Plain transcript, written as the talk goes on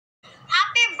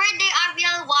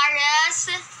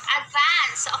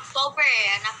Sa October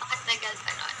napakatagal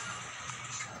pa nun.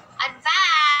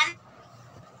 Advance.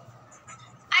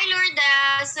 Hi,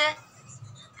 Lourdes.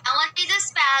 I wanted the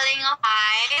spelling of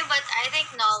hi, but I think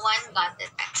no one got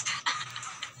it.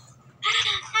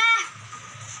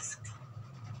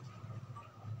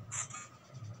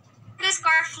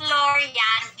 Underscore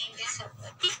Florian. Thank you so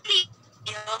much.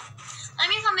 I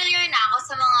mean, familiar na ako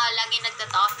sa mga lagi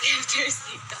nagta-top letters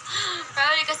dito.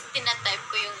 Probably kasi tinatype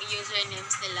ko yung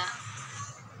usernames nila.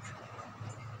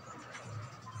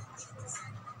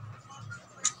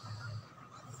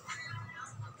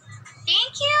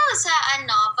 Thank you sa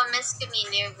Miss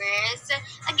Universe.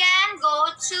 Again,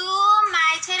 go to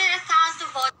my Twitter account to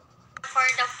vote for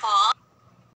the fall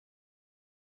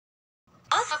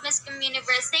of Miss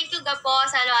Universe. Thank you, Gabo,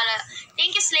 sa Lola.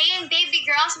 Thank you, Slaying Baby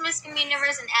Girls, Miss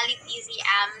Universe, and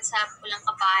LETZM sa Pulang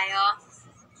Kabayo.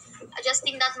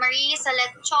 Adjusting that Marie sa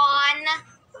Lechon.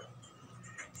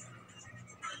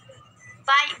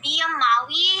 By Bia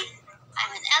Maui.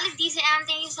 LETZM,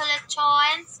 thank you sa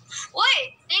Lechon. Uy,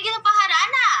 thank you sa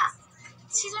Paharana.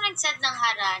 Sino nag-set ng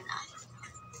Harana?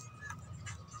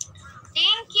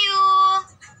 Thank you.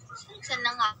 Sino nag-set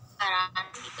ng Harana?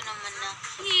 Hindi ko naman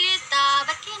nakita.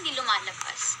 Ba't kaya hindi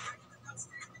lumalabas?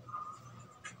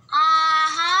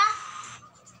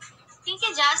 Thank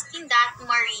you, Justin that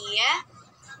Marie.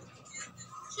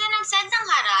 Sino nag-set ng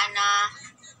Harana?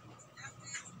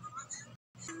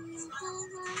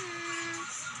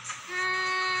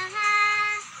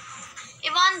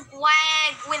 Yvonne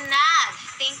Gwynad.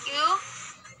 Thank you.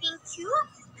 Thank you.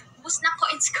 Bus na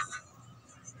coins ko.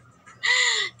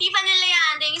 Tipa nila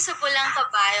yan. Thank you sa Pulang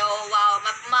Kabayo. Wow.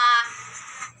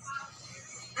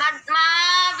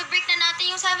 Ma-break na natin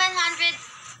yung 700,000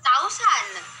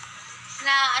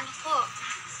 na ko.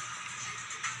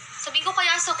 Sabihin ko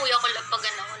kaya sa kuya ko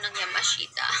lapagan ako ng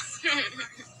Yamashita.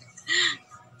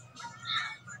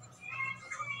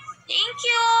 Thank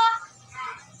you.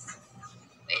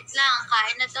 Wait lang,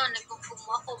 kain na to.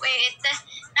 Nagkukumo ako. Wait.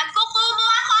 Nagkukumo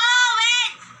ako!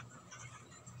 Wait!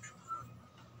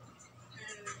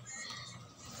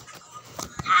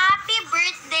 Happy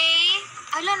birthday!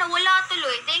 Ala, nawala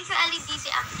tuloy. Thank you, LEDC.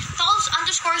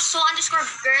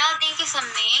 Tolls_so_girl. Thank you sa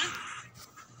Ming.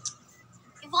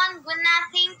 Yvonne Guna,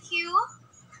 thank you.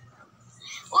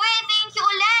 Uy, thank you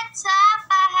ulit sa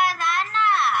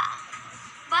Paharana.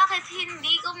 Bakit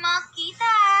hindi ko makita?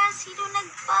 Sino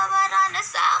nagpaparana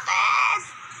sa akin?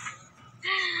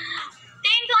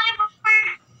 Thank you only for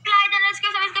Clyde and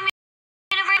Rescue Service Community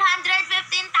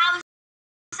 115,000.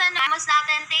 Mas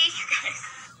natin. Thank you guys.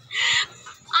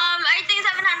 I think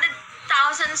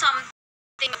 700,000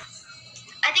 something.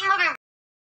 I think mag-break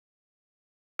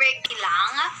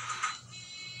lang.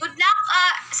 Good luck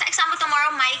sa exam mo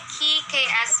tomorrow, Mikey,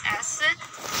 KSS.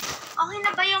 Okay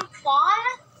na ba yung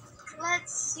fall?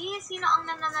 Let's see, sino ang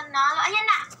nananalo? Ayan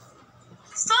na!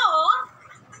 So,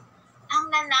 ang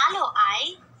nanalo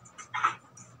ay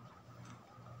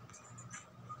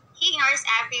he ignores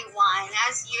everyone.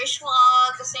 As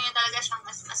usual, gusto niya talaga siyang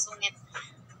mas masungit.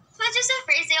 So, just the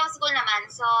first day of school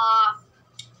naman. So,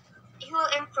 he will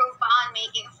improve on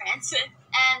making friends.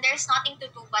 And there's nothing to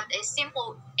do but a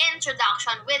simple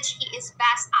introduction, which he is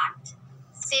best at.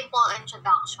 Simple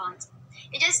introductions.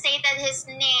 He just stated his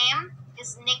name,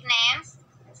 his nickname,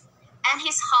 and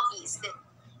his hobbies,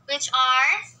 which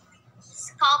are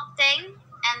sculpting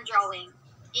and drawing.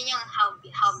 Yun yung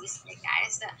hobbies niya,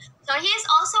 guys. So, he is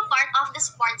also part of the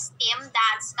sports team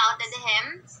that scouted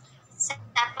him.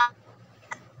 Sepak.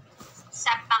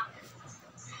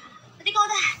 What do you call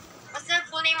that? What's the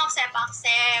full name of Sepak?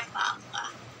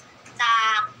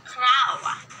 Takraw.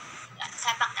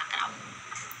 Sepak Takraw.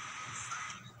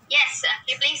 Yes,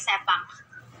 he plays Sepak.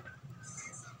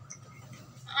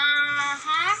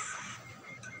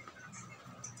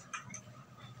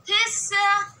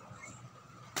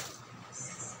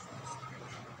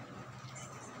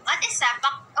 What is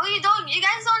Sepak? Oh, you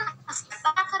guys don't know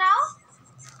Sepak Takraw?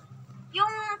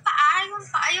 Yung paa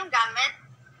yung gamit.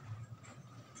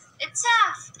 It's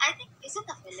I think, is it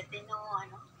a Filipino,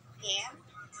 game?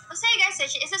 Basta you guys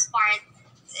search, it's a sport.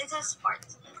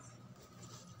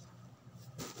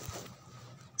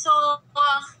 So,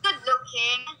 good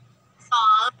looking,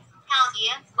 tall,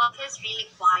 healthy, but he's really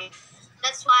quiet.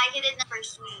 That's why he did not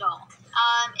pursue law.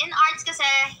 In arts kasi,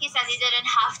 he said he didn't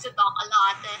have to talk a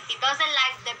lot. He doesn't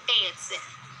like debates,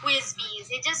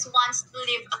 quiz-bees. He just wants to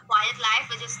live a quiet life,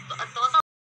 which is a total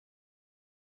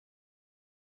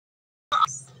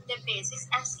debates. It's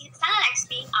kind of like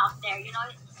staying out there,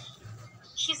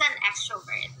 She's an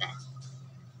extrovert.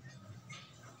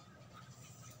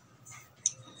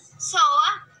 So,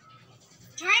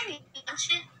 during lunch,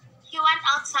 he went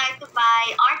out outside to buy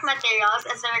art materials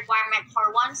as a requirement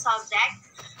for one subject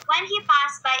when he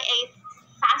passed by a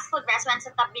fast food restaurant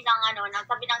sa tabi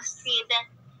ng street.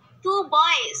 Two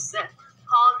boys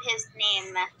called his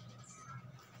name.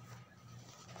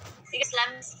 Because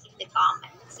let me see the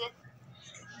comments.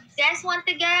 Guys, want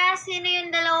to guess? Sino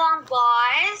yung dalawang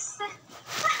boys?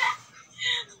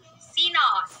 Sino?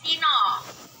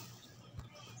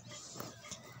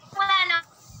 Wala na.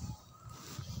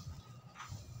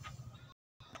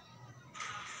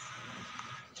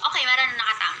 Okay, meron na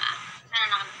nakatama.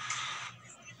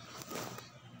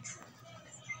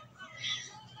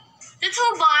 The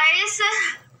two boys.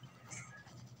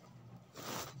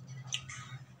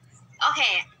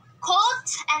 Okay.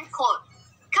 Quote and quote.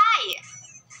 Kai.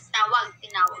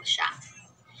 Tinawag siya.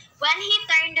 When he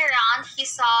turned around, he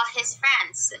saw his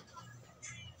friends.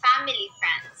 Family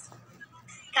friends.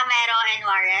 Camero and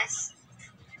Juarez.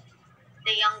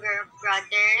 The younger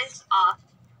brothers of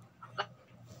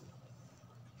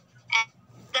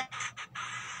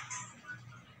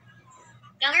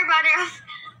younger brother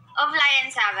of Lion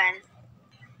 7.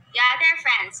 Yeah, they're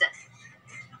friends.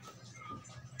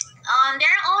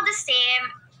 They're all the same,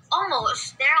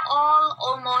 almost. They're all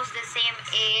almost the same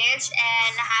age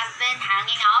and have been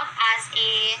hanging out as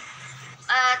a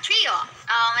trio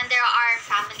when there are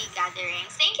family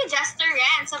gatherings. Thank you, Jester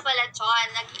Ren, sa palachon.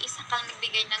 Nag-iisa kang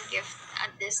nagbigay ng gift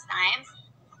at this time.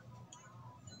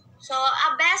 So,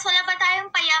 Bes, wala ba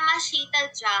tayong payamashita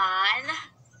dyan?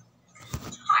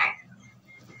 Char.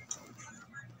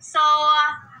 So,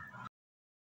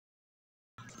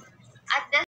 at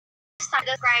this time,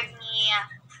 describe ni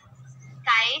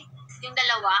Kai, yung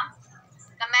dalawa,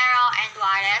 Camero and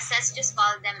Juarez. Let's just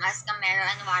call them as Camero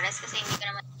and Juarez kasi hindi ko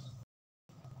naman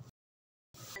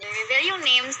reveal yung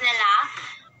names nila.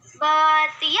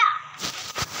 But, yeah.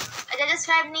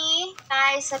 I-describe ni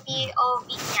Kai sa POV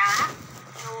niya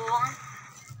yung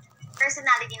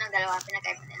personality ng dalawa,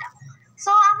 pinag-type nila. So,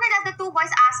 after that, the two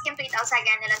boys asked him to eat outside,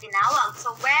 kaya nila tinawag.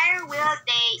 So, where will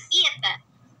they eat?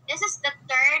 This is the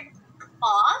third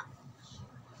poll.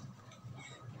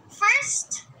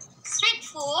 First, street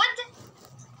food.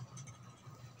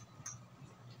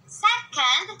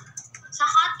 Second, sa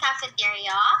hot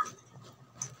cafeteria.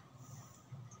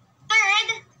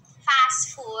 Third,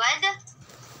 fast food.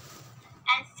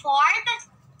 And fourth,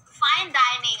 fine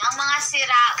dining. Ang mga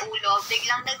sira-ulo,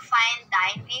 biglang nag-fine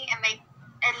dining, may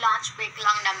lunch break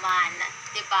lang naman.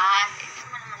 Diba? Hindi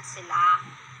naman sila.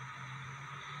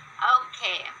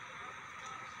 Okay.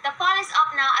 The poll is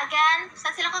up now. Again,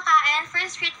 saan sila kakain?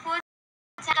 First, street food.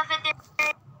 Second,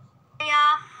 cafeteria,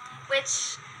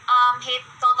 which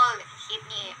total hate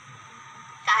ni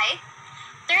Kai.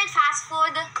 Third, fast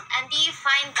food. And the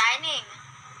fine dining.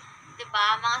 Diba?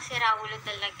 Mga sira-ulo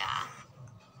talaga.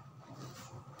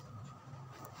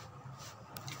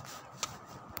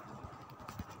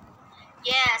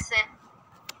 Yes.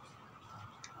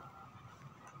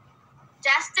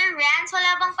 Jester Renz,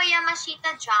 wala bang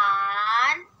payamashita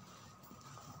dyan?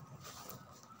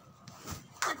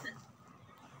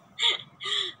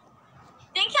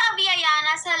 Thank you,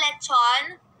 Abiyayana, sa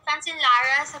lechon. Francine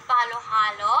Lara sa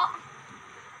palo-halo.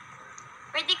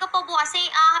 Birthday ko po bukas.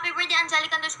 Happy birthday,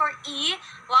 Angelica_E.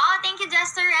 Wow, thank you,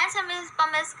 Jester Renz sa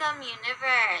Pamiskam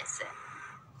Universe.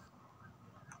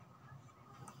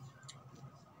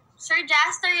 Sir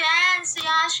Jester Renz,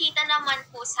 yamashita naman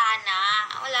po sana.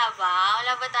 Wala ba?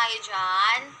 Wala ba tayo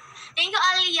dyan? Thank you,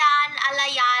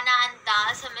 Alayana Andal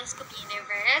sa Miss Cook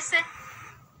Universe.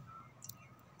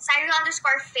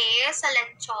 Cyril_Face sa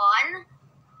lechon.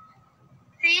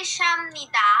 Krisham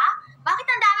Nida. Bakit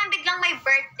ang daming biglang may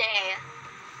birthday?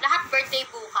 Lahat birthday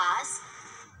bukas.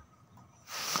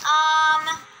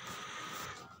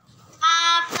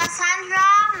 Cassandra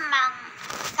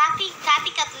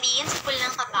Cathy Kathleen sa Pula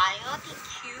ng Kabayo. Thank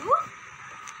you.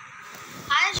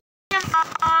 Hi,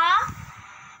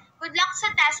 good luck sa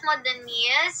test mo,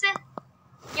 Denise.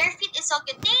 Your feet is so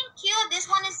good. Thank you.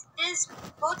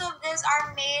 Both of these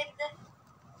are made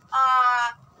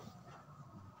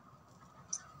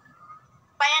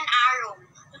by an arum.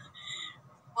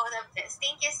 Both of this.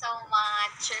 Thank you so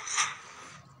much.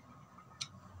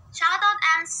 Shoutout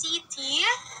MCT.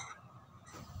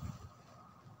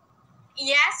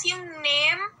 Yes, yung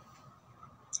name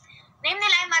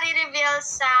nila ay marireveal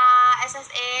sa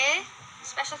SSA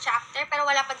special chapter, pero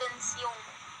wala pa dun yung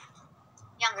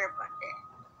younger brother.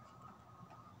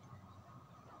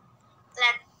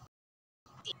 Let's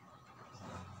see.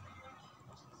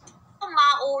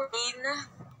 Maurin.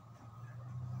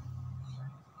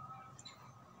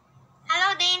 Hello,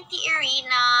 Dainty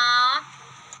Irina.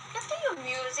 Kasi yung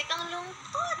music ang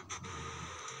lungkot.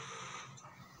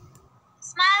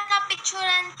 Smile ka, picture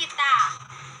pipicturean kita.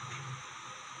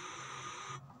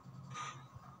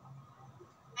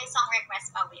 May song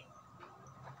request pa, wait.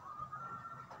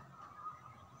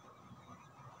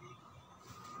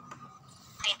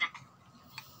 Okay na.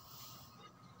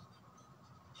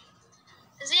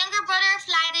 The younger brother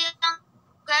fly the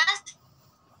youngest.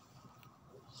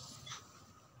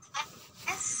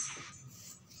 Yes.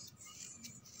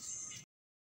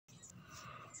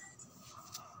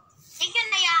 Thank you,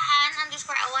 Nayaan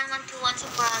 _1121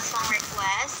 sa song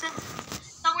request.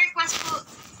 Song request po,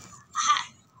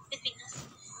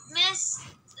 Miss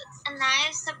Anay,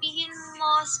 sabihin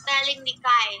mo spelling ni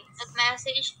Kai.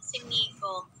 Nag-message si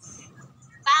Nico.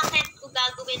 Bakit ko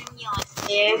gagawin yun?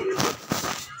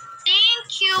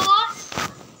 Thank you!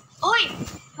 Uy!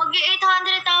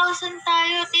 Mag-800,000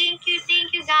 tayo. Thank you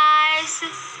guys.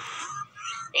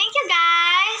 Thank you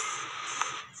guys.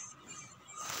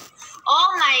 Oh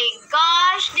my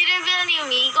gosh! Di-reveal ni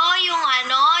Migo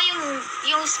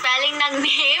yung spelling ng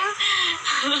name.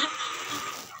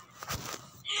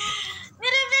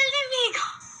 Ni-reveal ni Migo.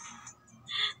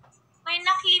 May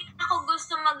nakita ko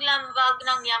gusto maglambag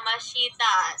ng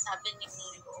Yamashita, sabi ni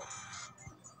Migo.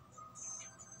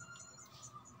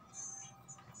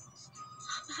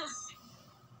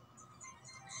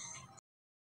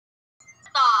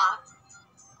 Ito.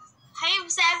 Hi,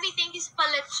 Sebi, thank you sa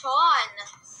palachon.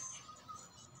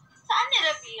 Saan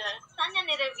ni-reveal? Saan niya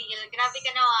ni-reveal? Grabe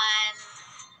ka naman.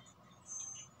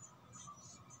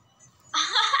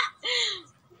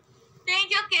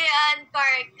 Thank you kay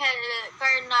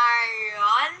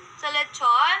Carnarion sa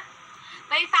lechon.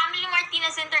 May Family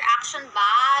Martinez interaction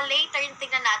ba? Later,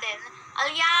 tignan natin.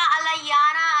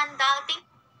 Alayana, andal. Thank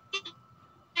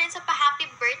you sa pa-happy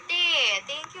birthday.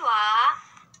 Thank you,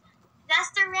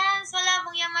 Justin Renz, wala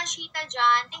bang Yamashita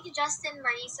dyan. Thank you, Justin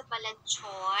Marie, sa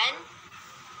palechon.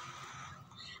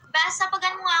 Basta,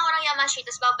 pagan mo nga ako ng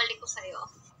Yamashitas, babalik ko sa'yo.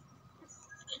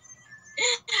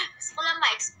 Gusto ko lang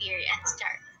ma-experience,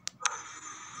 Char.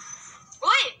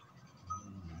 Uy!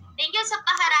 Thank you sa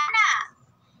paharana.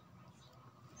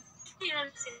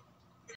 Sino